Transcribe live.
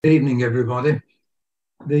Good evening, everybody.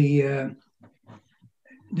 Dan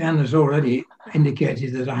has already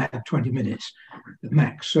indicated that I have 20 minutes at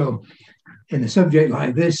max. So in a subject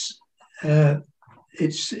like this,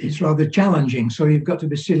 it's rather challenging. So you've got to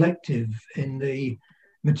be selective in the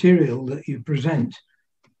material that you present.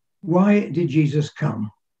 Why did Jesus come?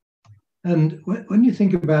 And when you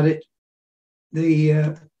think about it,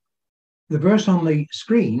 the verse on the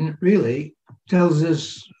screen really tells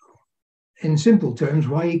us in simple terms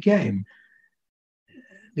why he came.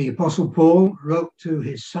 The Apostle Paul wrote to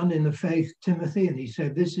his son in the faith, Timothy, and he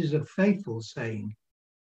said, "This is a faithful saying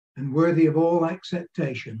and worthy of all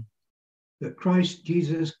acceptation, that Christ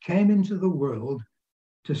Jesus came into the world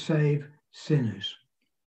to save sinners."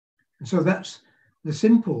 And so that's the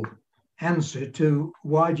simple answer to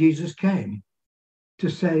why Jesus came, to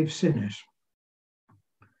save sinners.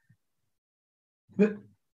 But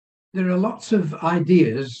there are lots of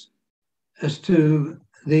ideas as to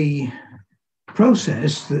the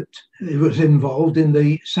process that was involved in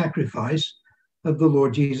the sacrifice of the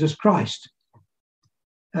Lord Jesus Christ.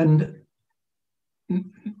 And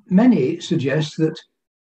many suggest that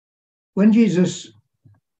when Jesus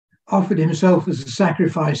offered himself as a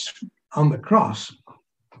sacrifice on the cross,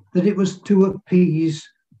 that it was to appease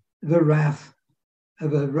the wrath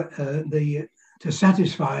of to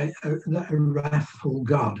satisfy a wrathful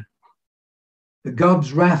God. The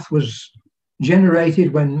God's wrath was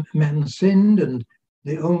generated when men sinned, and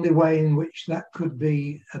the only way in which that could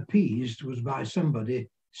be appeased was by somebody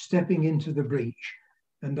stepping into the breach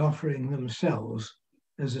and offering themselves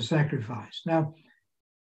as a sacrifice. Now,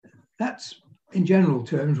 that's in general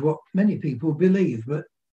terms what many people believe, but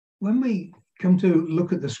when we come to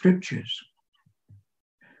look at the scriptures,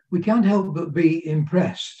 we can't help but be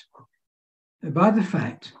impressed by the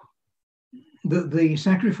fact that the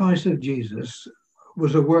sacrifice of Jesus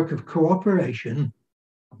was a work of cooperation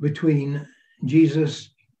between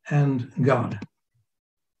Jesus and God.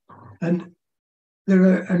 And there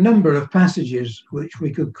are a number of passages which we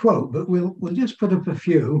could quote, but we'll just put up a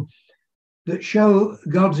few that show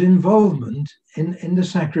God's involvement in the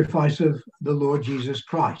sacrifice of the Lord Jesus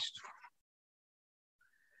Christ.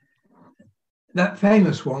 That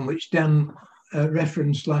famous one, which Dan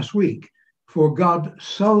referenced last week, "For God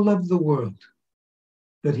so loved the world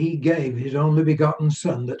that he gave his only begotten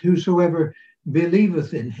Son, that whosoever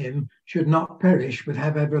believeth in him should not perish, but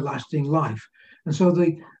have everlasting life." And so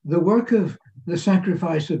the work of the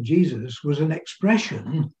sacrifice of Jesus was an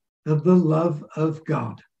expression of the love of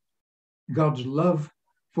God, God's love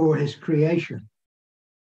for his creation.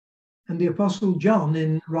 And the Apostle John,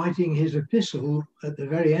 in writing his epistle at the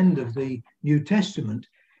very end of the New Testament,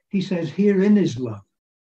 he says, "Herein is love,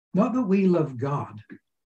 not that we love God,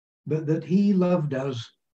 but that he loved us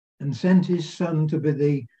and sent his Son to be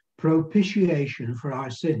the propitiation for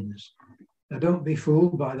our sins." Now, don't be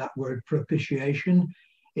fooled by that word propitiation.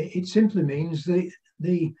 It simply means a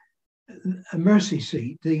mercy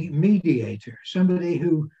seat, the mediator, somebody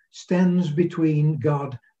who stands between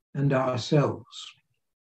God and ourselves.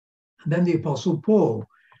 And then the Apostle Paul,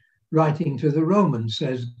 writing to the Romans,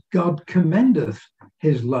 says, "God commendeth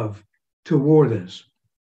his love toward us,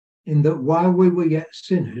 in that while we were yet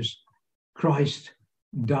sinners, Christ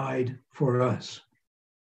died for us."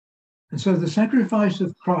 And so the sacrifice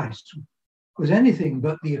of Christ was anything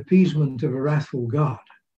but the appeasement of a wrathful God.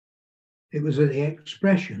 It was the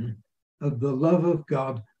expression of the love of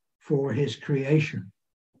God for his creation.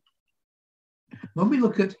 When we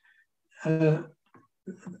look at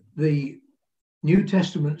the New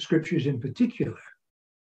Testament scriptures in particular,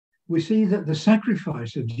 we see that the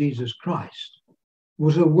sacrifice of Jesus Christ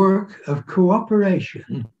was a work of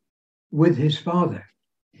cooperation with his Father.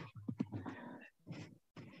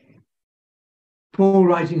 Paul,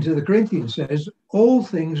 writing to the Corinthians, says, "All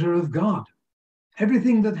things are of God."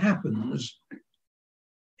 Everything that happens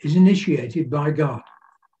is initiated by God,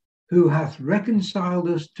 who hath reconciled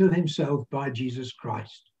us to himself by Jesus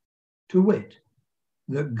Christ, to wit,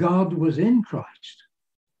 that God was in Christ,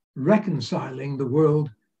 reconciling the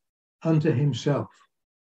world unto himself.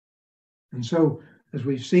 And so, as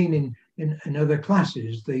we've seen in other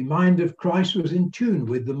classes, the mind of Christ was in tune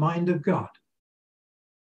with the mind of God.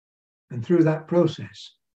 And through that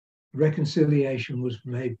process, reconciliation was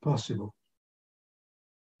made possible.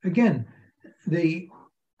 Again, the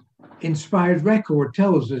inspired record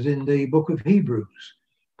tells us in the book of Hebrews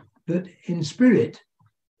that in spirit,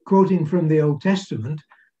 quoting from the Old Testament,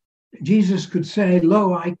 Jesus could say,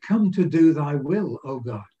 "Lo, I come to do thy will, O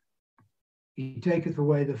God. He taketh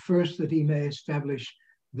away the first that he may establish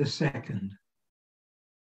the second."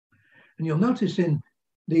 And you'll notice in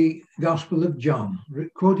the Gospel of John,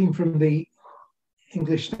 quoting from the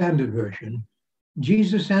English Standard Version,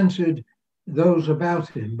 Jesus answered those about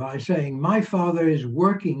him by saying, "My Father is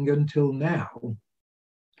working until now,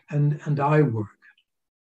 and I work."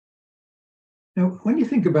 Now, when you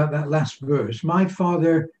think about that last verse, "My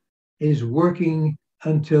Father is working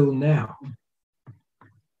until now,"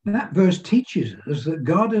 that verse teaches us that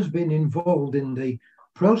God has been involved in the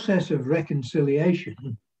process of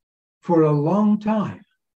reconciliation for a long time,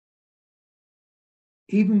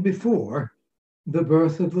 even before the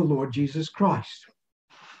birth of the Lord Jesus Christ.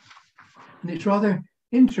 And it's rather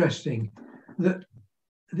interesting that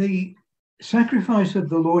the sacrifice of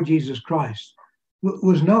the Lord Jesus Christ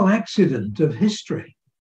was no accident of history.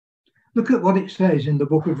 Look at what it says in the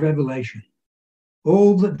book of Revelation.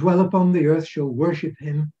 "All that dwell upon the earth shall worship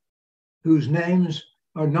him, whose names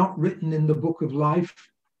are not written in the book of life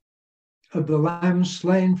of the Lamb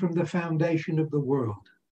slain from the foundation of the world.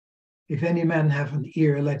 If any man have an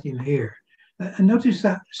ear, let him hear." And notice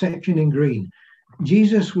that section in green.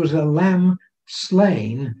 Jesus was a lamb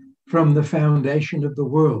slain from the foundation of the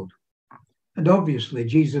world. And obviously,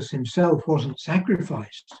 Jesus himself wasn't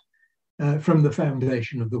sacrificed from the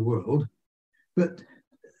foundation of the world, but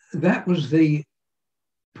that was the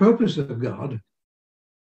purpose of God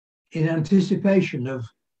in anticipation of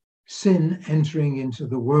sin entering into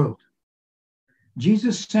the world.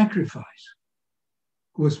 Jesus' sacrifice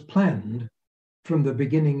was planned from the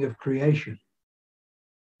beginning of creation.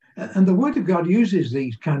 And the Word of God uses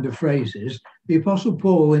these kind of phrases. The Apostle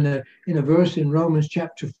Paul, in a verse in Romans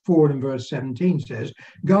chapter 4 and verse 17, says,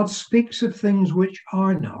 "God speaks of things which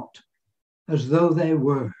are not, as though they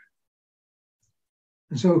were."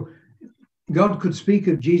 And so God could speak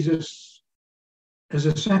of Jesus as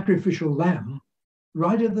a sacrificial lamb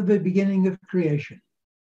right at the beginning of creation,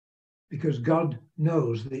 because God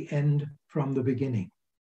knows the end from the beginning.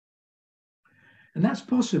 And that's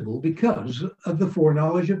possible because of the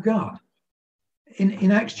foreknowledge of God.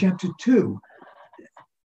 In Acts chapter 2,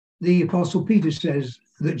 the Apostle Peter says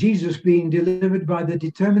that Jesus, being delivered by the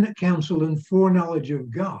determinate counsel and foreknowledge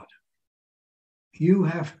of God, you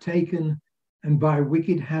have taken and by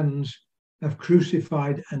wicked hands have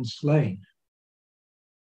crucified and slain.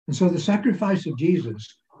 And so the sacrifice of Jesus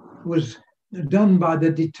was done by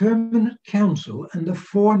the determinate counsel and the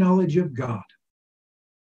foreknowledge of God.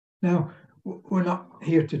 Now, we're not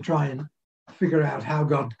here to try and figure out how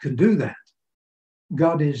God can do that.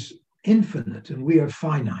 God is infinite and we are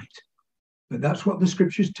finite. But that's what the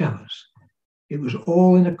scriptures tell us. It was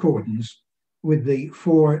all in accordance with the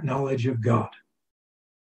foreknowledge of God.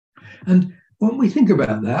 And when we think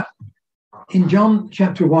about that, in John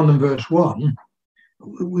chapter 1 and verse 1,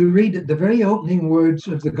 we read at the very opening words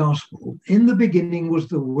of the gospel, "In the beginning was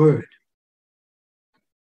the Word,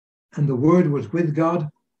 and the Word was with God,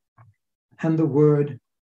 and the Word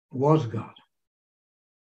was God."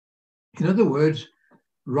 In other words,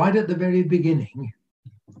 right at the very beginning,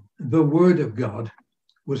 the Word of God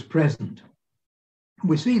was present.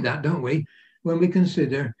 We see that, don't we, when we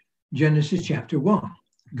consider Genesis chapter 1.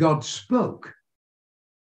 God spoke,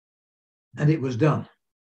 and it was done.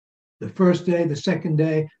 The first day, the second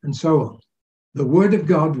day, and so on. The Word of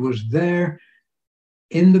God was there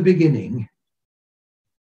in the beginning,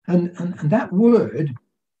 and that Word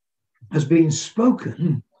has been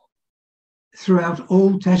spoken throughout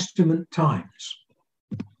Old Testament times.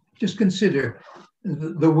 Just consider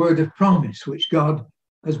the word of promise, which God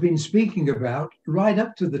has been speaking about right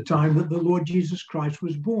up to the time that the Lord Jesus Christ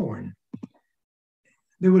was born.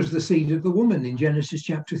 There was the seed of the woman in Genesis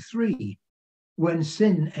chapter 3. When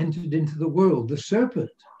sin entered into the world, the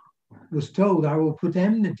serpent was told, "I will put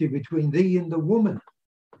enmity between thee and the woman,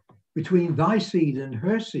 between thy seed and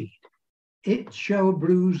her seed. It shall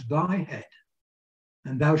bruise thy head,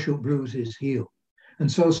 and thou shalt bruise his heel."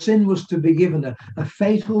 And so sin was to be given a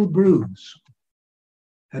fatal bruise,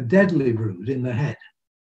 a deadly bruise in the head.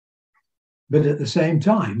 But at the same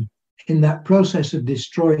time, in that process of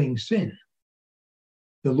destroying sin,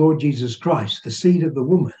 the Lord Jesus Christ, the seed of the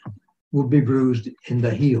woman, would be bruised in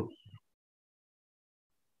the heel.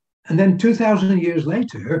 And then 2,000 years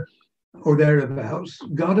later, or thereabouts,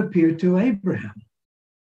 God appeared to Abraham.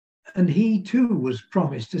 And he too was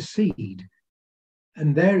promised a seed.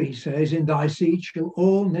 And there he says, "In thy seed shall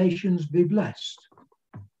all nations be blessed."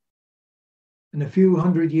 And a few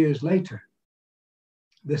hundred years later,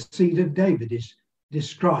 the seed of David is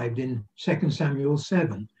described in 2 Samuel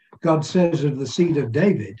 7. God says of the seed of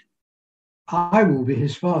David, "I will be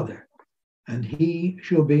his father, and he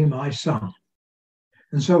shall be my son."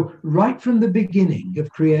 And so right from the beginning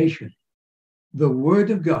of creation, the Word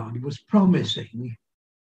of God was promising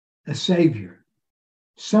a Savior,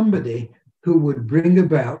 somebody who would bring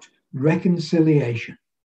about reconciliation.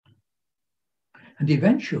 And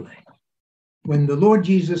eventually, when the Lord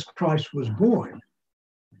Jesus Christ was born,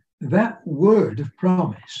 that word of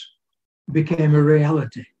promise became a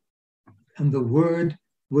reality. And the word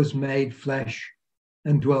was made flesh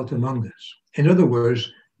and dwelt among us. In other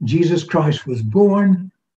words, Jesus Christ was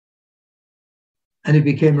born and it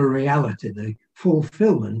became a reality, the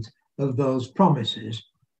fulfillment of those promises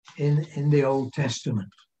in the Old Testament.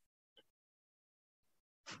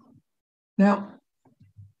 Now,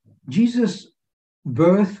 Jesus'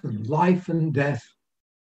 birth and life and death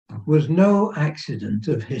was no accident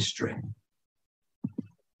of history.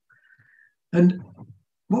 And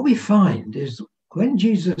what we find is when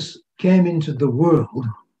Jesus came into the world,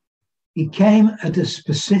 he came at a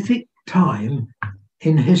specific time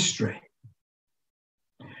in history.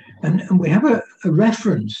 And we have a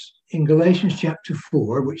reference in Galatians chapter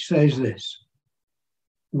 4, which says this: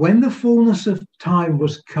 when the fullness of time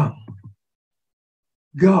was come,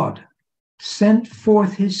 God sent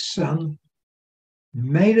forth his Son,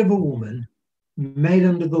 made of a woman, made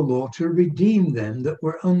under the law, to redeem them that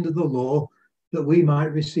were under the law, that we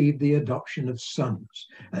might receive the adoption of sons.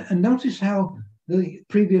 And notice how the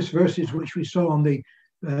previous verses which we saw on the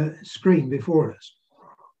screen before us,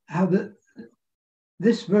 how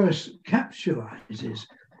this verse capsulizes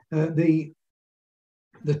the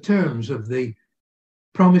terms of the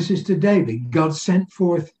promises to David. God sent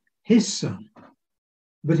forth his Son,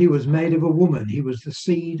 but he was made of a woman. He was the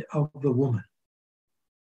seed of the woman.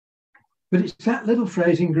 But it's that little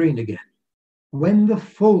phrase in green again: when the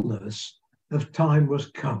fullness of time was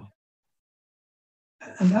come.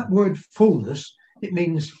 And that word fullness, it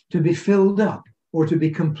means to be filled up or to be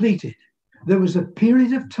completed. There was a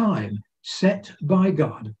period of time set by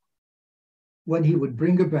God when he would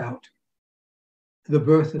bring about the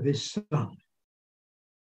birth of his Son.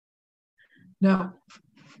 Now,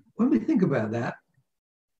 when we think about that,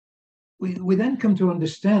 we then come to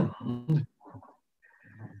understand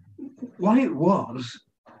why it was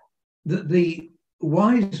that the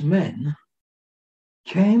wise men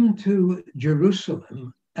came to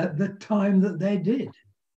Jerusalem at the time that they did.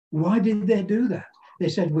 Why did they do that? They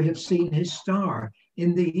said, we have seen his star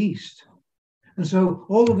in the east. And so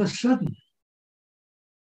all of a sudden,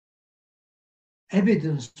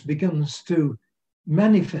 evidence begins to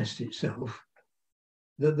manifest itself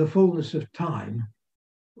that the fullness of time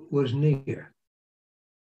was near.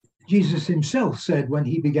 Jesus himself said when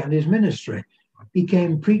he began his ministry, he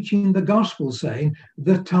came preaching the gospel, saying,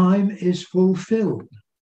 the time is fulfilled.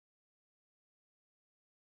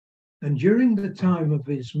 And during the time of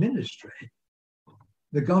his ministry,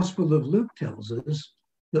 the Gospel of Luke tells us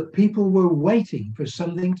that people were waiting for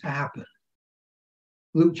something to happen.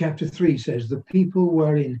 Luke chapter 3 says the people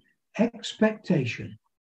were in expectation,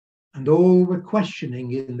 and all were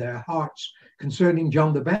questioning in their hearts concerning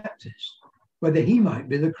John the Baptist, whether he might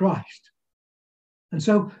be the Christ. And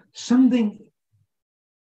so something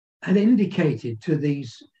had indicated to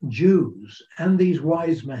these Jews and these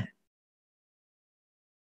wise men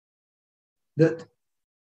that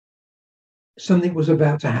something was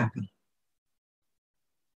about to happen.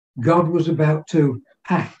 God was about to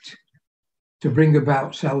act to bring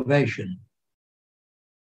about salvation.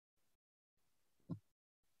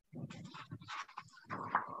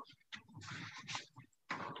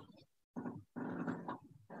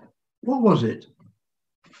 What was it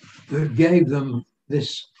that gave them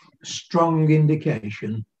this strong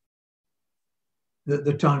indication that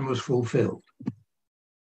the time was fulfilled?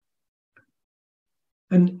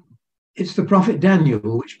 And it's the prophet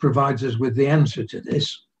Daniel which provides us with the answer to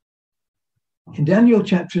this. In Daniel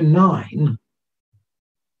chapter 9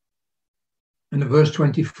 and verse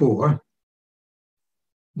 24,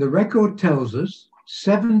 the record tells us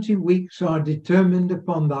 70 weeks are determined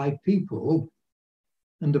upon thy people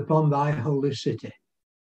and upon thy holy city,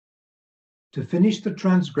 to finish the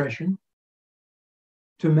transgression,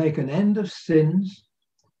 to make an end of sins,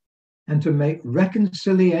 and to make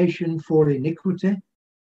reconciliation for iniquity,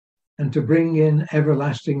 and to bring in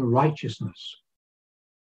everlasting righteousness,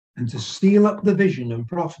 and to seal up the vision and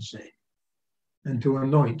prophecy, and to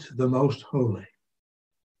anoint the most holy.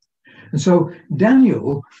 And so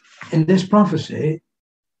Daniel, in this prophecy,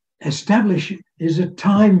 establishes a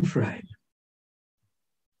time frame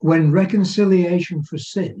when reconciliation for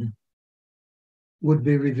sin would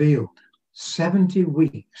be revealed. 70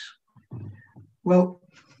 weeks. Well,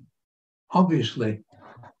 obviously,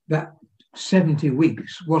 that 70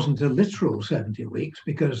 weeks wasn't a literal 70 weeks,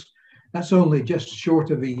 because that's only just short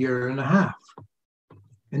of a year and a half.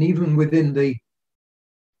 And even within the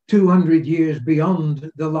 200 years beyond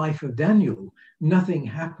the life of Daniel, nothing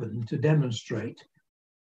happened to demonstrate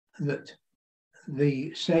that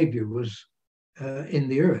the Savior was in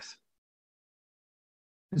the earth.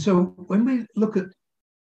 And so when we look at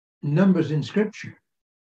numbers in Scripture,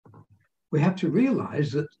 we have to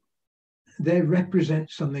realize that they represent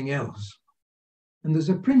something else. And there's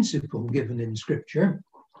a principle given in Scripture,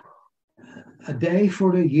 a day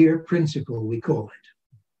for a year principle, we call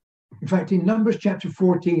it. In fact, in Numbers chapter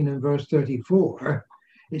 14 and verse 34,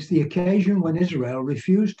 it's the occasion when Israel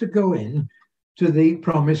refused to go in to the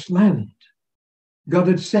promised land. God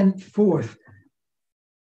had sent forth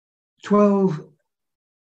 12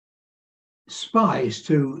 spies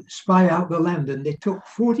to spy out the land, and they took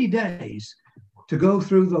 40 days to go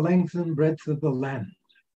through the length and breadth of the land.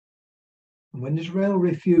 And when Israel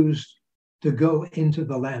refused to go into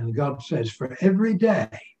the land, God says, for every day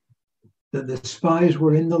that the spies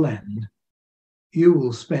were in the land, you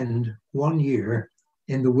will spend 1 year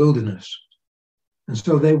in the wilderness. And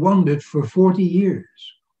so they wandered for 40 years.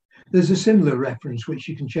 There's a similar reference which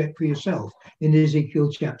you can check for yourself in Ezekiel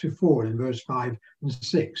chapter 4 and verse 5 and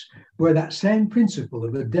 6, where that same principle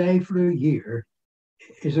of a day for a year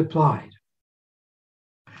is applied.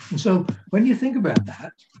 And so when you think about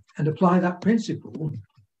that and apply that principle,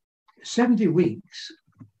 70 weeks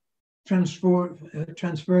transferred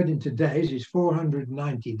into days is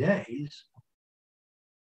 490 days.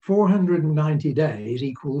 490 days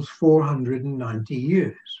equals 490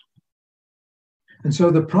 years. And so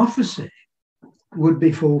the prophecy would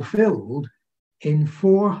be fulfilled in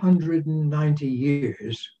 490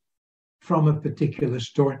 years from a particular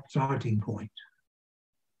starting point.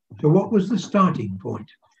 So what was the starting point?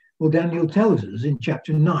 Well, Daniel tells us in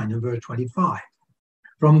chapter 9 and verse 25,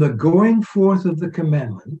 from the going forth of the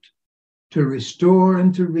commandment to restore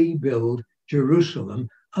and to rebuild Jerusalem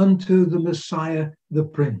unto the Messiah, the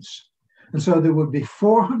Prince. And so there would be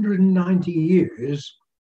 490 years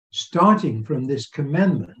starting from this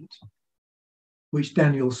commandment, which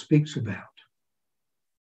Daniel speaks about.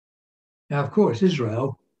 Now, of course,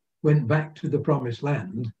 Israel went back to the promised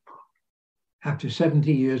land after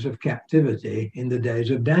 70 years of captivity in the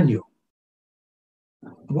days of Daniel.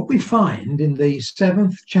 What we find in the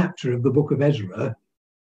 7th chapter of the book of Ezra,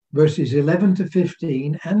 verses 11 to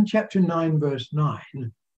 15, and chapter 9, verse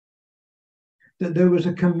 9, that there was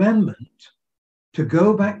a commandment to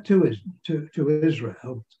go back to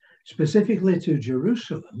Israel, specifically to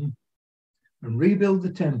Jerusalem, and rebuild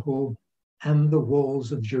the temple and the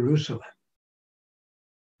walls of Jerusalem.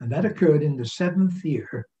 And that occurred in the 7th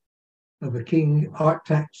year of a king,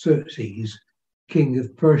 Artaxerxes, king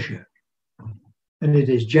of Persia. And it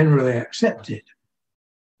is generally accepted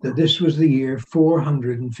that this was the year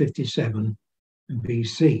 457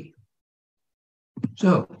 BC.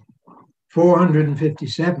 So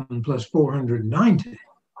 457 plus 490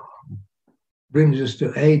 brings us to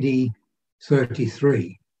AD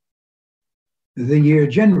 33, the year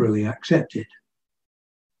generally accepted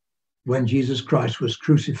when Jesus Christ was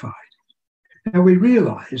crucified. Now we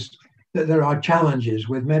realize that there are challenges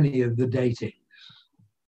with many of the datings,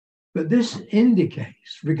 but this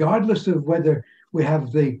indicates, regardless of whether we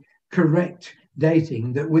have the correct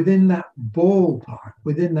dating, that within that ballpark,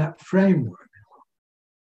 within that framework,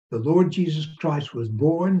 the Lord Jesus Christ was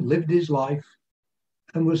born, lived his life,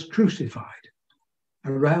 and was crucified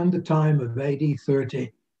around the time of AD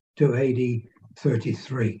 30 to AD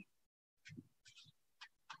 33.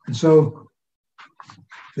 And so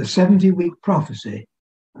the 70-week prophecy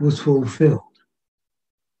was fulfilled.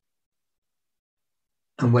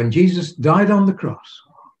 And when Jesus died on the cross,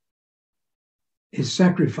 his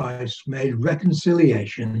sacrifice made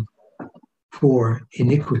reconciliation for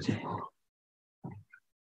iniquity.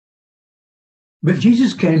 But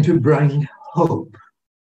Jesus came to bring hope.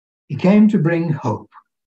 He came to bring hope.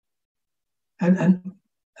 And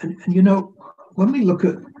you know, when we look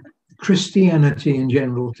at Christianity in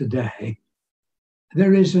general today,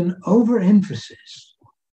 there is an overemphasis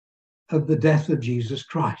of the death of Jesus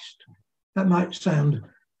Christ. That might sound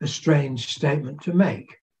a strange statement to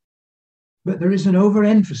make, but there is an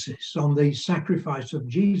overemphasis on the sacrifice of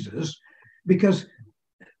Jesus, because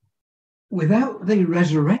without the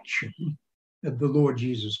resurrection of the Lord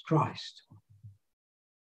Jesus Christ,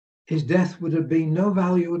 his death would have been no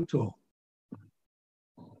value at all.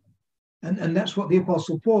 And that's what the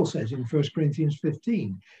Apostle Paul says in 1 Corinthians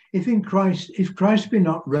 15. If Christ be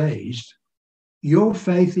not raised, your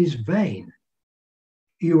faith is vain.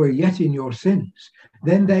 You are yet in your sins.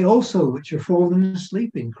 Then they also which are fallen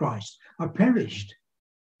asleep in Christ are perished.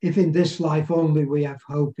 If in this life only we have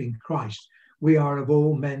hope in Christ, we are of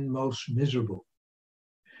all men most miserable.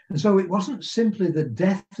 And so it wasn't simply the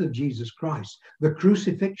death of Jesus Christ, the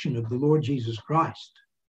crucifixion of the Lord Jesus Christ,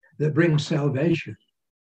 that brings salvation.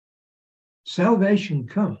 Salvation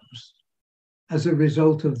comes as a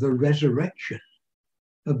result of the resurrection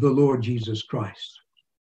of the Lord Jesus Christ.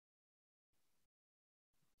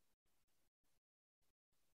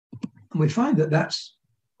 And we find that that's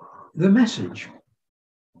the message.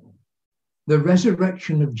 The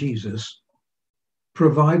resurrection of Jesus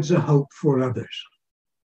provides a hope for others.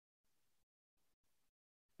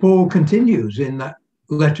 Paul continues in that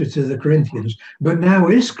letter to the Corinthians, but now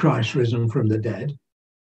is Christ risen from the dead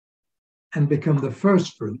and become the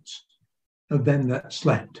first fruits of them that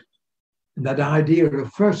slept. And that idea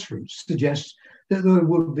of first fruits suggests that there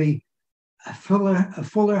will be a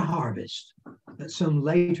fuller harvest at some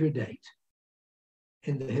later date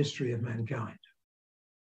in the history of mankind.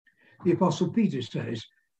 The Apostle Peter says,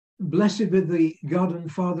 "Blessed be the God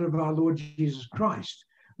and Father of our Lord Jesus Christ,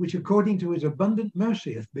 which according to his abundant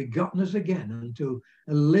mercy hath begotten us again unto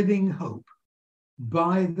a living hope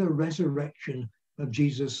by the resurrection of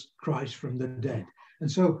Jesus Christ from the dead."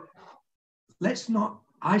 And so let's not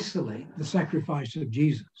isolate the sacrifice of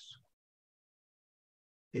Jesus.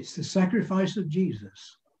 It's the sacrifice of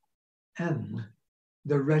Jesus and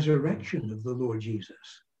the resurrection of the Lord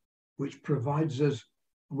Jesus which provides us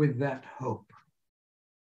with that hope.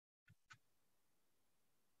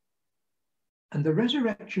 And the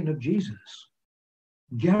resurrection of Jesus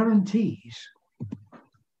guarantees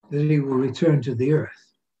that he will return to the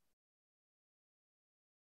earth.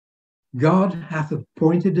 God hath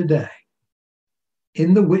appointed a day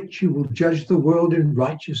in the which he will judge the world in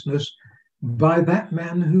righteousness by that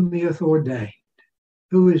man whom he hath ordained.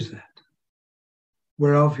 Who is that?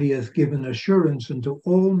 Whereof he hath given assurance unto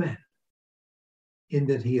all men, in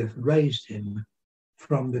that he hath raised him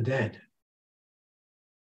from the dead.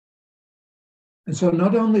 And so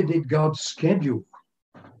not only did God schedule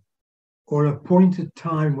or appoint a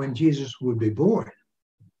time when Jesus would be born,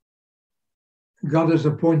 God has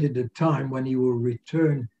appointed a time when he will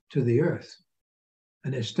return to the earth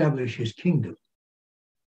and establish his kingdom.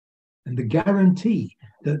 And the guarantee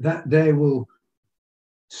that that day will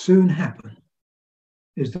soon happen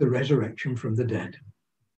is the resurrection from the dead.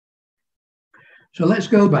 So let's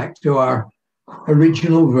go back to our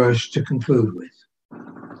original verse to conclude with.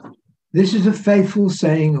 This is a faithful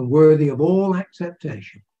saying and worthy of all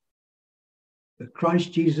acceptation, that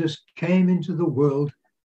Christ Jesus came into the world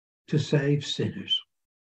to save sinners.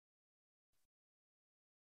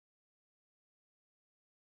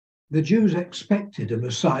 The Jews expected a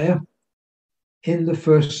Messiah in the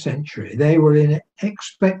first century. They were in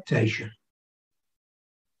expectation.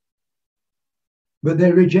 But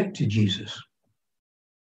they rejected Jesus.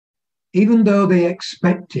 Even though they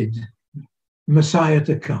expected Messiah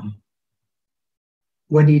to come,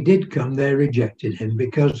 when he did come, they rejected him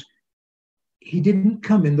because he didn't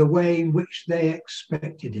come in the way in which they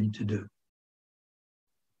expected him to do.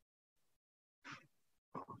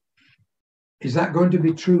 Is that going to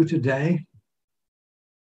be true today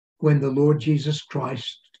when the Lord Jesus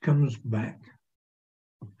Christ comes back?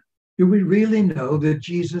 Do we really know the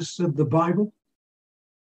Jesus of the Bible?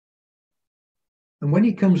 And when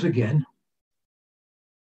he comes again,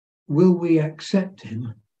 will we accept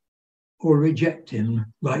him or reject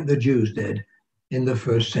him like the Jews did in the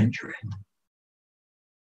first century?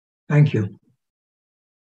 Thank you.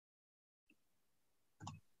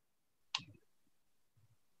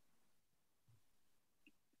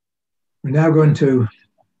 We're now going to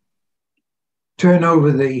turn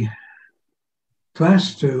over the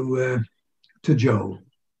class to Joel.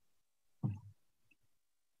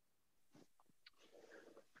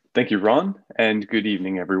 Thank you, Ron, and good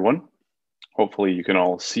evening, everyone. Hopefully you can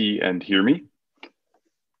all see and hear me.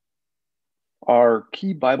 Our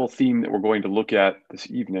key Bible theme that we're going to look at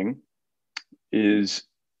this evening is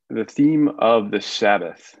the theme of the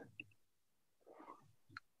Sabbath.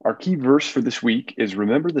 Our key verse for this week is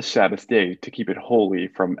 "Remember the Sabbath day to keep it holy,"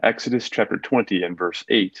 from Exodus chapter 20 and verse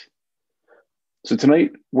 8. So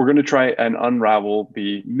tonight we're going to try and unravel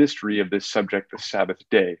the mystery of this subject, the Sabbath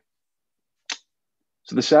day.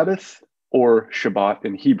 So the Sabbath, or Shabbat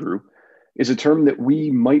in Hebrew, is a term that we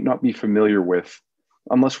might not be familiar with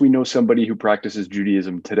unless we know somebody who practices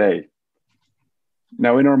Judaism today.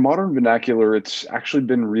 Now, in our modern vernacular, it's actually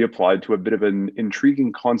been reapplied to a bit of an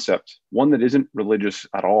intriguing concept, one that isn't religious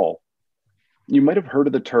at all. You might have heard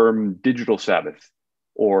of the term digital Sabbath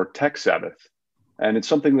or tech Sabbath, and it's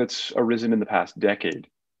something that's arisen in the past decade.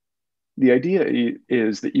 The idea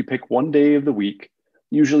is that you pick one day of the week,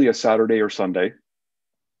 usually a Saturday or Sunday,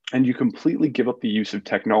 and you completely give up the use of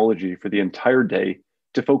technology for the entire day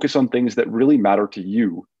to focus on things that really matter to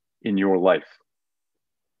you in your life.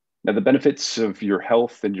 Now, the benefits of your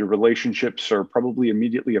health and your relationships are probably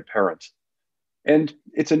immediately apparent. And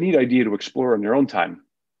it's a neat idea to explore in your own time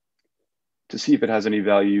to see if it has any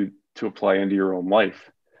value to apply into your own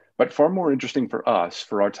life. But far more interesting for us,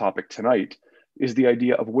 for our topic tonight, is the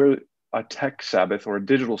idea of where a tech Sabbath or a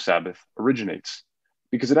digital Sabbath originates,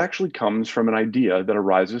 because it actually comes from an idea that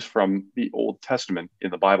arises from the Old Testament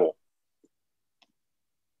in the Bible.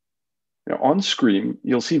 Now, on screen,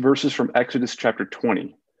 you'll see verses from Exodus chapter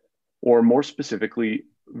 20, or more specifically,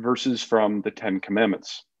 verses from the Ten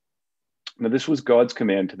Commandments. Now, this was God's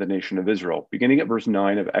command to the nation of Israel, beginning at verse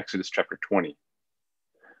 9 of Exodus chapter 20.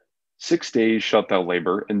 6 days shalt thou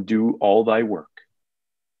labor and do all thy work.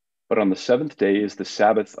 But on the seventh day is the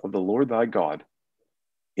Sabbath of the Lord thy God.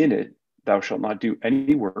 In it thou shalt not do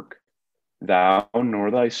any work, thou, nor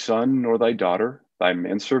thy son, nor thy daughter, thy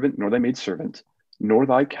manservant, nor thy maidservant, nor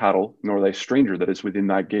thy cattle, nor thy stranger that is within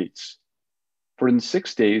thy gates. For in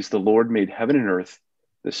 6 days the Lord made heaven and earth,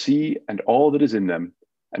 the sea, and all that is in them,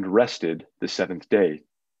 and rested the seventh day.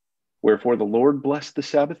 Wherefore the Lord blessed the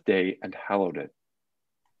Sabbath day and hallowed it.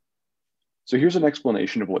 So here's an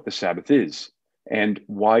explanation of what the Sabbath is and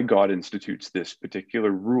why God institutes this particular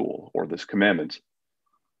rule or this commandment.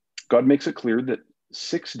 God makes it clear that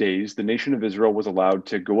 6 days the nation of Israel was allowed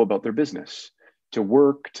to go about their business, to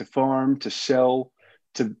work, to farm, to sell,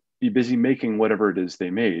 to be busy making whatever it is they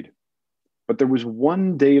made. But there was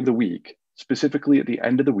one day of the week, specifically at the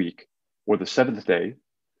end of the week, or the seventh day,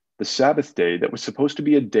 the Sabbath day, that was supposed to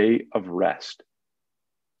be a day of rest.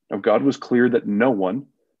 Now, God was clear that no one,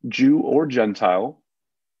 Jew or Gentile,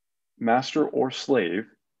 master or slave,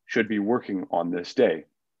 should be working on this day.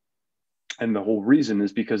 And the whole reason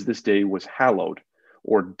is because this day was hallowed,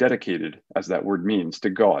 or dedicated, as that word means, to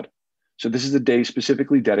God. So this is a day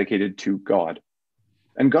specifically dedicated to God.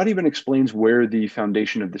 And God even explains where the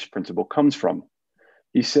foundation of this principle comes from.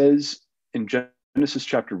 He says in Genesis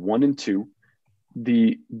chapter 1 and 2,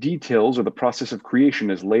 the details or the process of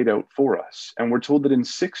creation is laid out for us. And we're told that in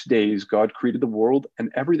 6 days, God created the world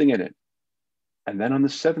and everything in it. And then on the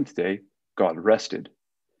seventh day, God rested.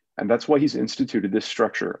 And that's why he's instituted this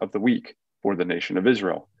structure of the week for the nation of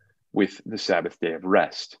Israel with the Sabbath day of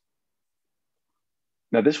rest.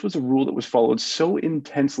 Now, this was a rule that was followed so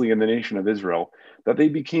intensely in the nation of Israel that they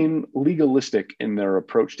became legalistic in their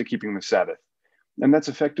approach to keeping the Sabbath. And that's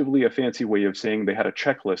effectively a fancy way of saying they had a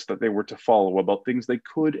checklist that they were to follow about things they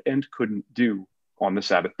could and couldn't do on the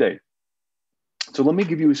Sabbath day. So let me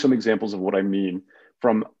give you some examples of what I mean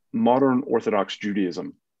from modern Orthodox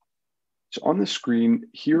Judaism. So on the screen,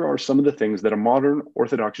 here are some of the things that a modern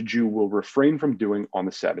Orthodox Jew will refrain from doing on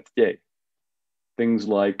the Sabbath day. Things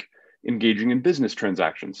like engaging in business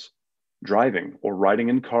transactions, driving or riding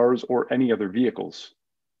in cars or any other vehicles,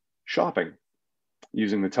 shopping,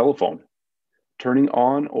 using the telephone, turning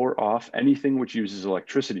on or off anything which uses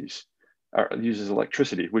electricity,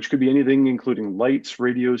 which could be anything including lights,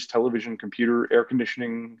 radios, television, computer, air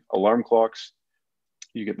conditioning, alarm clocks.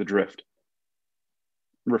 You get the drift.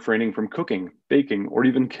 Refraining from cooking, baking, or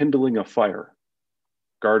even kindling a fire,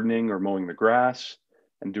 gardening or mowing the grass,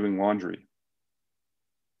 and doing laundry.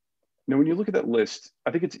 Now, when you look at that list,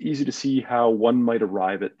 I think it's easy to see how one might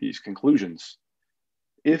arrive at these conclusions.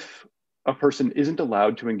 If a person isn't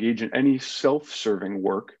allowed to engage in any self-serving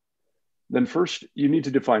work, then first you need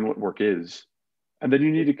to define what work is, and then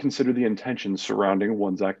you need to consider the intentions surrounding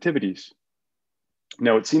one's activities.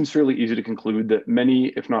 Now, it seems fairly easy to conclude that many,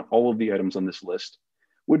 if not all of the items on this list,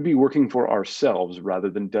 would be working for ourselves rather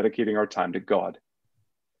than dedicating our time to God.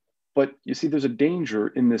 But you see, there's a danger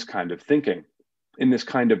in this kind of thinking, in this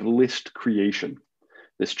kind of list creation,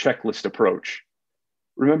 this checklist approach.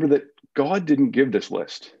 Remember that God didn't give this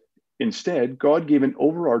list. Instead, God gave an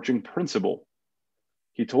overarching principle.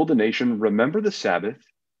 He told the nation, remember the Sabbath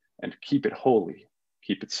and keep it holy,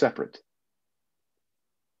 keep it separate.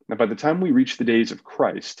 Now, by the time we reach the days of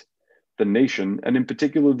Christ, the nation, and in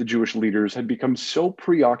particular the Jewish leaders, had become so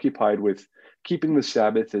preoccupied with keeping the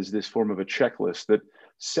Sabbath as this form of a checklist that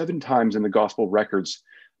 7 times in the gospel records,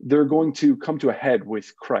 they're going to come to a head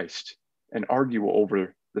with Christ and argue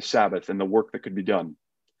over the Sabbath and the work that could be done.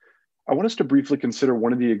 I want us to briefly consider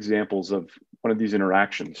one of the examples of one of these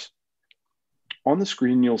interactions. On the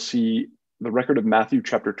screen, you'll see the record of Matthew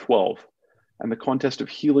chapter 12 and the contest of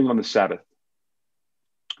healing on the Sabbath.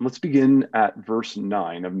 Let's begin at verse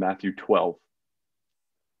 9 of Matthew 12.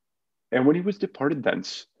 And when he was departed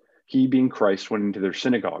thence, he, being Christ, went into their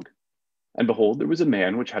synagogue. And behold, there was a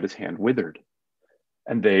man which had his hand withered.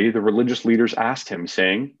 And they, the religious leaders, asked him,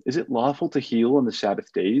 saying, is it lawful to heal on the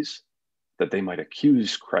Sabbath days? That they might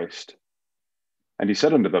accuse Christ. And he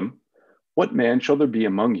said unto them, what man shall there be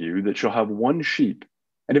among you that shall have one sheep,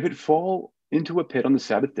 and if it fall into a pit on the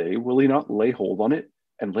Sabbath day, will he not lay hold on it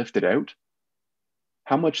and lift it out?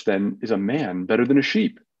 How much then is a man better than a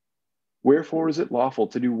sheep? Wherefore is it lawful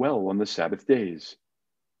to do well on the Sabbath days?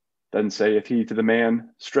 Then saith he to the man,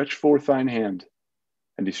 Stretch forth thine hand.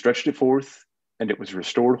 And he stretched it forth, and it was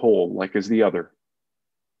restored whole, like as the other.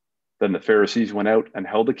 Then the Pharisees went out and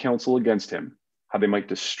held a council against him, how they might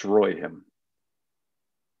destroy him.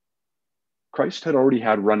 Christ had already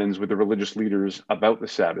had run-ins with the religious leaders about the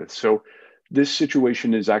Sabbath, so this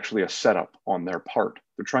situation is actually a setup on their part.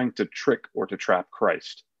 They're trying to trick or to trap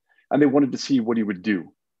Christ, and they wanted to see what he would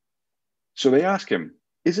do. So they ask him,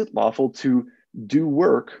 is it lawful to do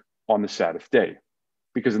work on the Sabbath day?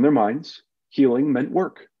 Because in their minds, healing meant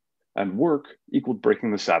work, and work equaled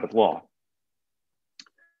breaking the Sabbath law.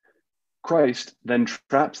 Christ then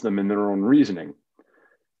traps them in their own reasoning,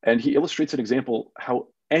 and he illustrates an example how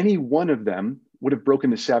any one of them would have broken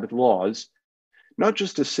the Sabbath laws, not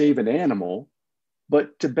just to save an animal,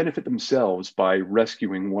 but to benefit themselves by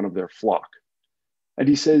rescuing one of their flock. And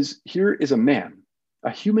he says, here is a man,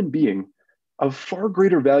 a human being of far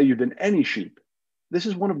greater value than any sheep. This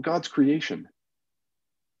is one of God's creation.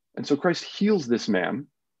 And so Christ heals this man,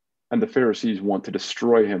 and the Pharisees want to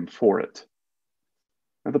destroy him for it.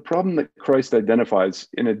 Now, the problem that Christ identifies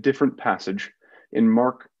in a different passage in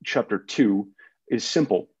Mark chapter 2 is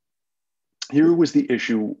simple. Here was the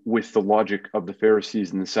issue with the logic of the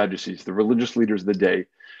Pharisees and the Sadducees, the religious leaders of the day.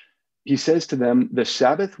 He says to them, the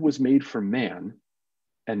Sabbath was made for man,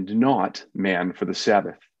 and not man for the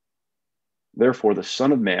Sabbath. Therefore, the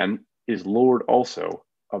Son of Man is Lord also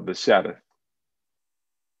of the Sabbath.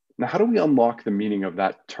 Now, how do we unlock the meaning of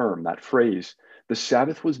that term, that phrase, the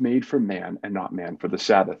Sabbath was made for man and not man for the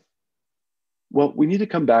Sabbath? Well, we need to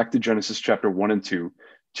come back to Genesis chapter 1 and 2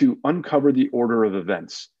 to uncover the order of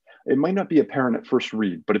events. It might not be apparent at first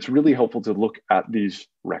read, but it's really helpful to look at these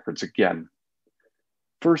records again.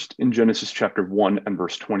 First, in Genesis chapter 1 and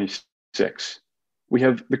verse 26, we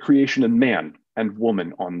have the creation of man and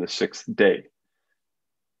woman on the sixth day.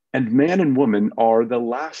 And man and woman are the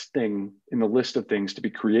last thing in the list of things to be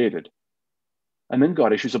created. And then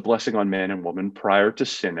God issues a blessing on man and woman prior to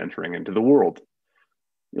sin entering into the world.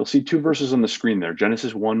 You'll see two verses on the screen there,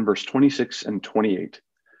 Genesis 1, verse 26 and 28.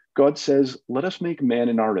 God says, let us make man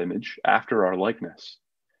in our image, after our likeness,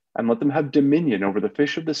 and let them have dominion over the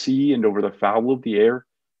fish of the sea and over the fowl of the air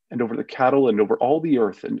and over the cattle and over all the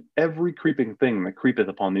earth and every creeping thing that creepeth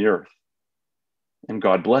upon the earth. And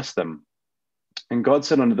God blessed them. And God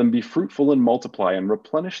said unto them, be fruitful and multiply and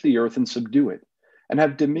replenish the earth and subdue it, and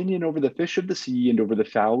have dominion over the fish of the sea and over the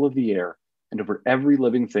fowl of the air and over every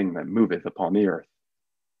living thing that moveth upon the earth.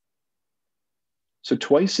 So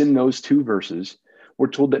twice in those two verses, we're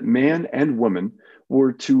told that man and woman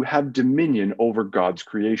were to have dominion over God's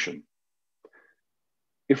creation.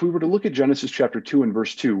 If we were to look at Genesis chapter 2 and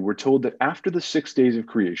verse 2, we're told that after the 6 days of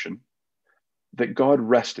creation, that God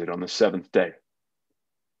rested on the seventh day.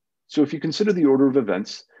 So if you consider the order of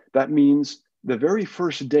events, that means the very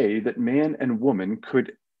first day that man and woman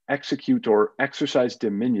could execute or exercise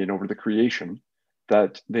dominion over the creation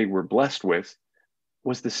that they were blessed with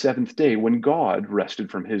was the seventh day when God rested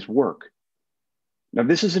from his work. Now,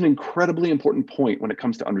 this is an incredibly important point when it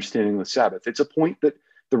comes to understanding the Sabbath. It's a point that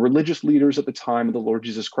the religious leaders at the time of the Lord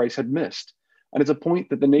Jesus Christ had missed, and it's a point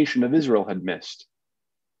that the nation of Israel had missed.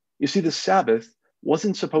 You see, the Sabbath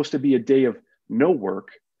wasn't supposed to be a day of no work,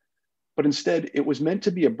 but instead it was meant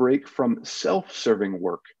to be a break from self-serving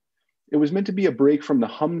work. It was meant to be a break from the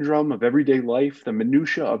humdrum of everyday life, the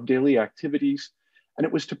minutia of daily activities, and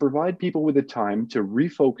it was to provide people with the time to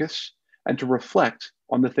refocus and to reflect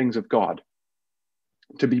on the things of God,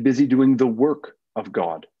 to be busy doing the work of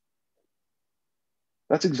God.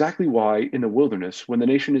 That's exactly why in the wilderness, when the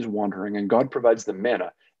nation is wandering and God provides them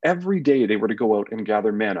manna, every day they were to go out and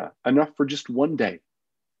gather manna, enough for just one day.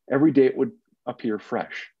 Every day it would appear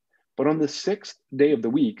fresh. But on the sixth day of the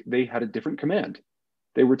week, they had a different command.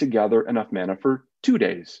 They were to gather enough manna for 2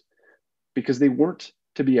 days because they weren't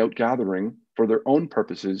to be out gathering for their own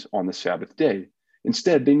purposes on the Sabbath day.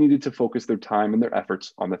 Instead, they needed to focus their time and their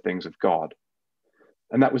efforts on the things of God.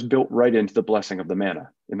 And that was built right into the blessing of the manna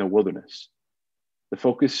in the wilderness. The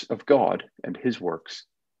focus of God and his works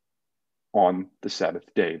on the Sabbath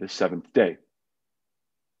day, the seventh day.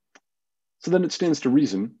 So then it stands to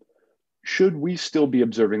reason, should we still be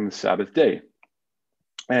observing the Sabbath day?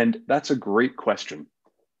 And that's a great question.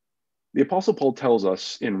 The Apostle Paul tells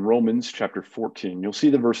us in Romans chapter 14, you'll see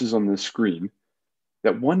the verses on the screen,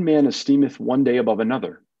 that one man esteemeth one day above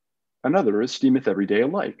another, another esteemeth every day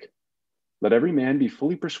alike. Let every man be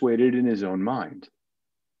fully persuaded in his own mind.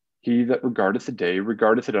 He that regardeth the day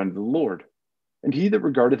regardeth it unto the Lord, and he that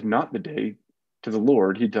regardeth not the day to the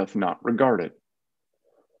Lord, he doth not regard it.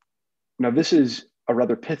 Now, this is a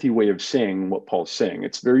rather pithy way of saying what Paul's saying.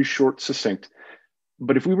 It's very short, succinct.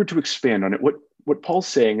 But if we were to expand on it, what Paul's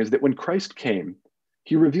saying is that when Christ came,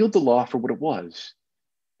 he revealed the law for what it was.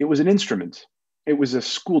 It was an instrument. It was a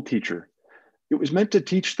school teacher. It was meant to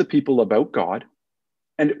teach the people about God,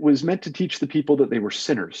 and it was meant to teach the people that they were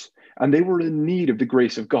sinners, and they were in need of the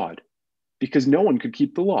grace of God, because no one could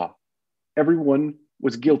keep the law. Everyone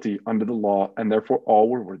was guilty under the law, and therefore all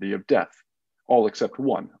were worthy of death, all except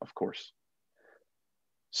one, of course.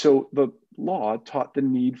 So the law taught the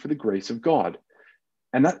need for the grace of God,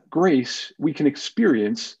 and that grace we can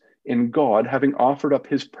experience in God having offered up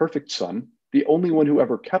his perfect Son, the only one who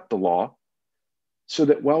ever kept the law, so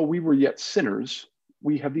that while we were yet sinners,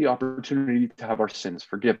 we have the opportunity to have our sins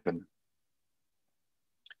forgiven.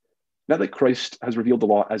 Now that Christ has revealed the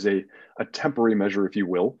law as a temporary measure, if you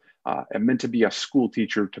will, and meant to be a school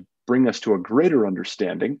teacher to bring us to a greater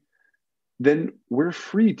understanding, then we're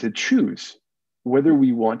free to choose whether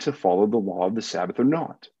we want to follow the law of the Sabbath or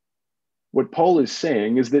not. What Paul is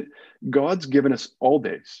saying is that God's given us all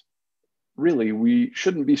days. Really, we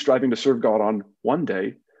shouldn't be striving to serve God on one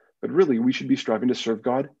day, but really we should be striving to serve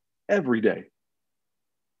God every day.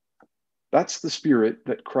 That's the spirit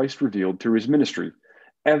that Christ revealed through his ministry.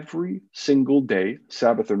 Every single day,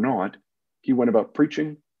 Sabbath or not, he went about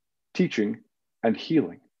preaching, teaching, and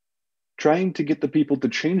healing, trying to get the people to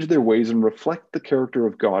change their ways and reflect the character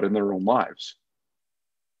of God in their own lives.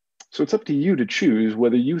 So it's up to you to choose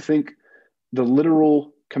whether you think the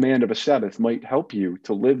literal command of a Sabbath might help you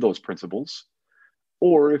to live those principles,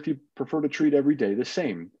 or if you prefer to treat every day the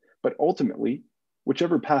same. But ultimately,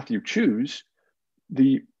 whichever path you choose,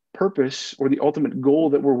 the purpose or the ultimate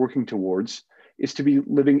goal that we're working towards is to be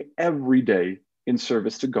living every day in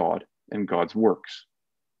service to God and God's works.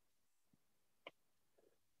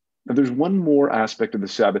 Now, there's one more aspect of the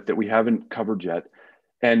Sabbath that we haven't covered yet,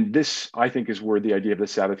 and this, I think, is where the idea of the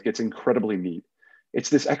Sabbath gets incredibly neat. It's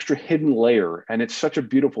this extra hidden layer, and it's such a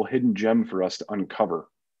beautiful hidden gem for us to uncover.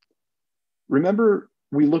 Remember,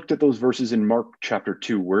 we looked at those verses in Mark chapter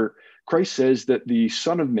 2, where Christ says that the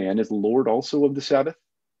Son of Man is Lord also of the Sabbath.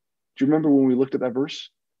 Do you remember when we looked at that verse?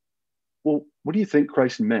 Well, what do you think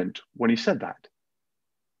Christ meant when he said that?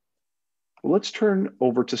 Well, let's turn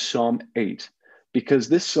over to Psalm 8, because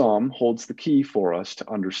this psalm holds the key for us to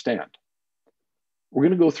understand. We're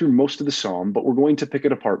going to go through most of the psalm, but we're going to pick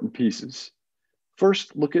it apart in pieces.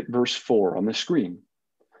 First, look at verse 4 on the screen.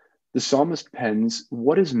 The psalmist pens,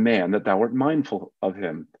 "What is man that thou art mindful of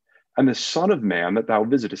him, and the Son of Man that thou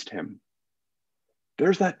visitest him?"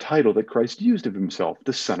 There's that title that Christ used of himself,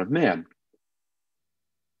 the Son of Man.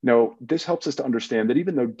 Now, this helps us to understand that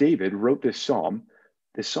even though David wrote this psalm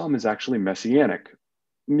is actually messianic,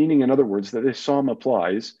 meaning, in other words, that this psalm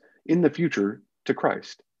applies in the future to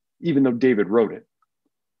Christ, even though David wrote it.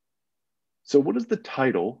 So what does the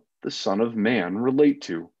title, the Son of Man, relate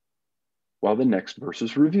to? Well, the next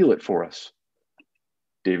verses reveal it for us.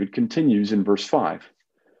 David continues in verse 5,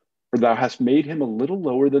 "For thou hast made him a little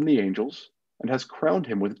lower than the angels, and hast crowned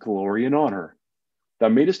him with glory and honor. Thou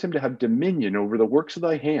madest him to have dominion over the works of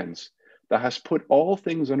thy hands. Thou hast put all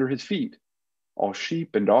things under his feet, all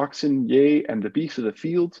sheep and oxen, yea, and the beasts of the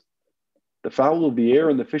field, the fowl of the air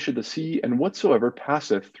and the fish of the sea, and whatsoever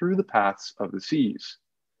passeth through the paths of the seas."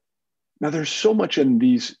 Now, there's so much in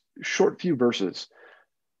these short few verses,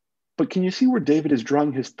 but can you see where David is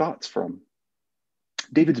drawing his thoughts from?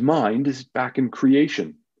 David's mind is back in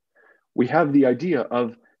creation. We have the idea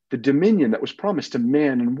of the dominion that was promised to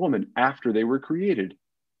man and woman after they were created,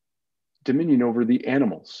 dominion over the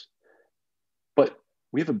animals. But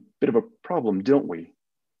we have a bit of a problem, don't we?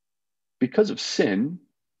 Because of sin,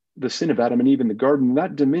 the sin of Adam and Eve in the garden,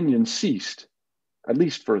 that dominion ceased, at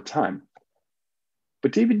least for a time.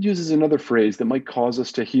 But David uses another phrase that might cause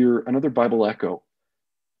us to hear another Bible echo.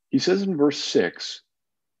 He says in verse 6,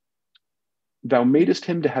 "Thou madest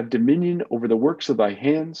him to have dominion over the works of thy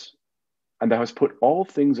hands, and thou hast put all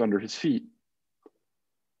things under his feet."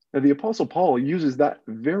 Now, the Apostle Paul uses that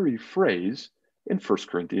very phrase in 1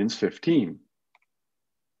 Corinthians 15.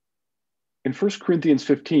 In 1 Corinthians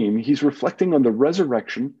 15, he's reflecting on the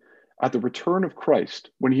resurrection at the return of Christ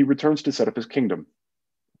when he returns to set up his kingdom.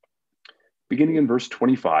 Beginning in verse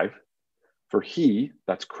 25, "For he,"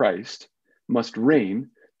 that's Christ, "must reign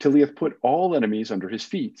till he hath put all enemies under his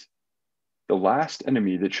feet. The last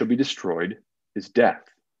enemy that shall be destroyed is death.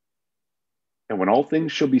 And when all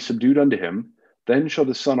things shall be subdued unto him, then shall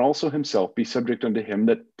the Son also himself be subject unto him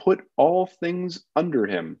that put all things under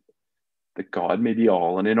him, that God may be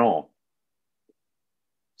all and in all."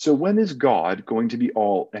 So when is God going to be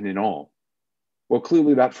all and in all? Well,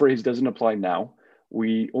 clearly that phrase doesn't apply now.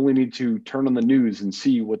 We only need to turn on the news and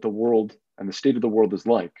see what the world and the state of the world is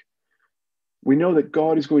like, we know that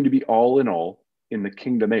God is going to be all in all in the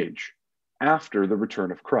kingdom age after the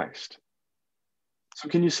return of Christ. So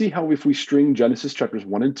can you see how if we string Genesis chapters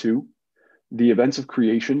 1 and 2, the events of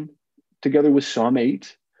creation, together with Psalm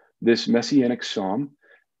 8, this messianic psalm,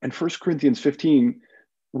 and 1 Corinthians 15,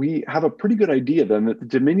 we have a pretty good idea then that the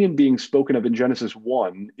dominion being spoken of in Genesis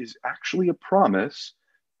 1 is actually a promise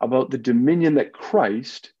about the dominion that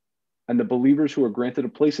Christ and the believers who are granted a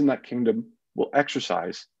place in that kingdom will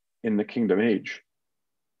exercise in the kingdom age.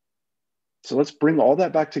 So let's bring all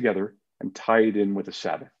that back together and tie it in with the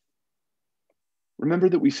Sabbath. Remember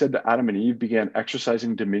that we said that Adam and Eve began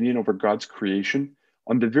exercising dominion over God's creation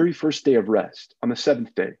on the very first day of rest, on the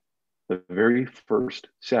seventh day, the very first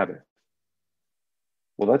Sabbath.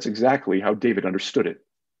 Well, that's exactly how David understood it.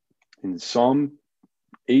 In Psalm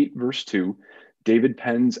 8, verse 2, David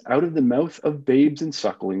pens, "Out of the mouth of babes and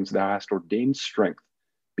sucklings thou hast ordained strength,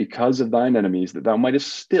 because of thine enemies, that thou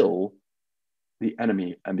mightest still the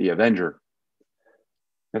enemy and the avenger."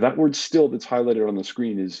 Now that word "still" that's highlighted on the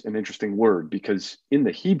screen is an interesting word, because in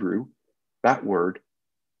the Hebrew, that word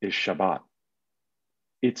is Shabbat.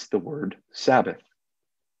 It's the word Sabbath.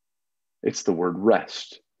 It's the word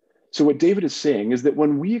rest. So what David is saying is that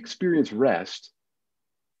when we experience rest,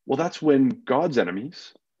 well, that's when God's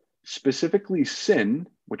enemies, specifically sin,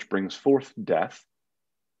 which brings forth death,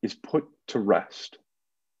 is put to rest.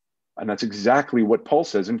 And that's exactly what Paul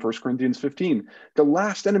says in 1 Corinthians 15. The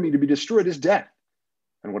last enemy to be destroyed is death.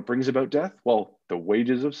 And what brings about death? Well, the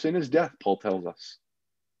wages of sin is death, Paul tells us.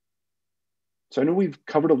 So I know we've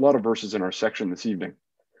covered a lot of verses in our section this evening,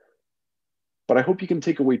 but I hope you can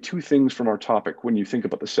take away two things from our topic when you think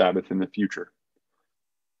about the Sabbath in the future.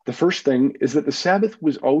 The first thing is that the Sabbath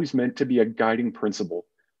was always meant to be a guiding principle.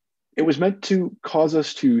 It was meant to cause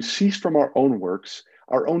us to cease from our own works,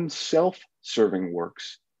 our own self-serving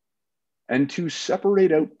works, and to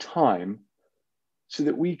separate out time so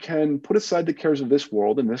that we can put aside the cares of this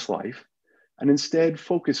world and this life and instead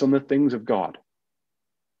focus on the things of God.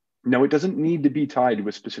 Now, it doesn't need to be tied to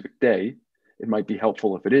a specific day. It might be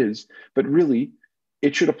helpful if it is, but really,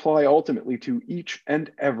 it should apply ultimately to each and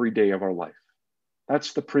every day of our life.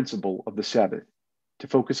 That's the principle of the Sabbath, to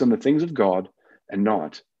focus on the things of God and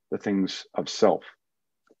not the things of self.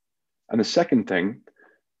 And the second thing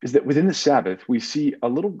is that within the Sabbath, we see a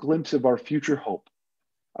little glimpse of our future hope,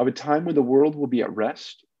 of a time when the world will be at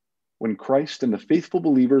rest, when Christ and the faithful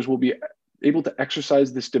believers will be able to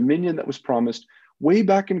exercise this dominion that was promised way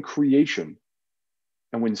back in creation,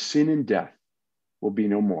 and when sin and death will be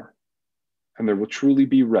no more, and there will truly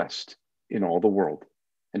be rest in all the world,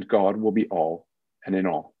 and God will be all and in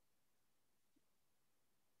all.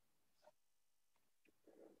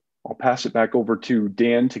 I'll pass it back over to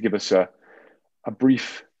Dan to give us a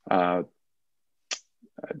brief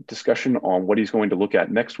discussion on what he's going to look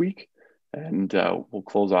at next week, and we'll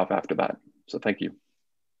close off after that. So thank you.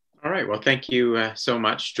 All right. Well, thank you so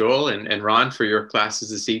much, Joel and Ron, for your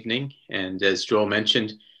classes this evening. And as Joel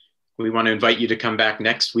mentioned, we want to invite you to come back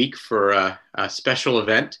next week for a special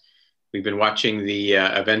event. We've been watching the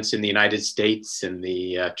events in the United States and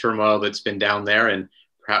the turmoil that's been down there, and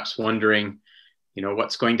perhaps wondering,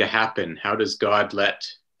 what's going to happen? How does God let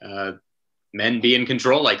men be in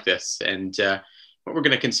control like this? And what we're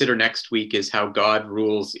going to consider next week is how God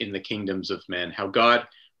rules in the kingdoms of men, how God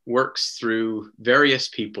works through various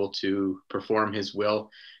people to perform his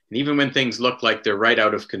will. And even when things look like they're right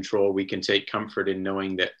out of control, we can take comfort in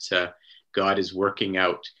knowing that God is working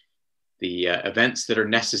out the events that are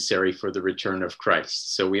necessary for the return of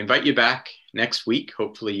Christ. So we invite you back next week.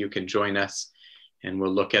 Hopefully you can join us, and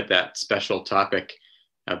we'll look at that special topic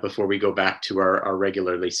before we go back to our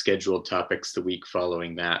regularly scheduled topics the week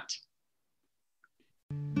following that.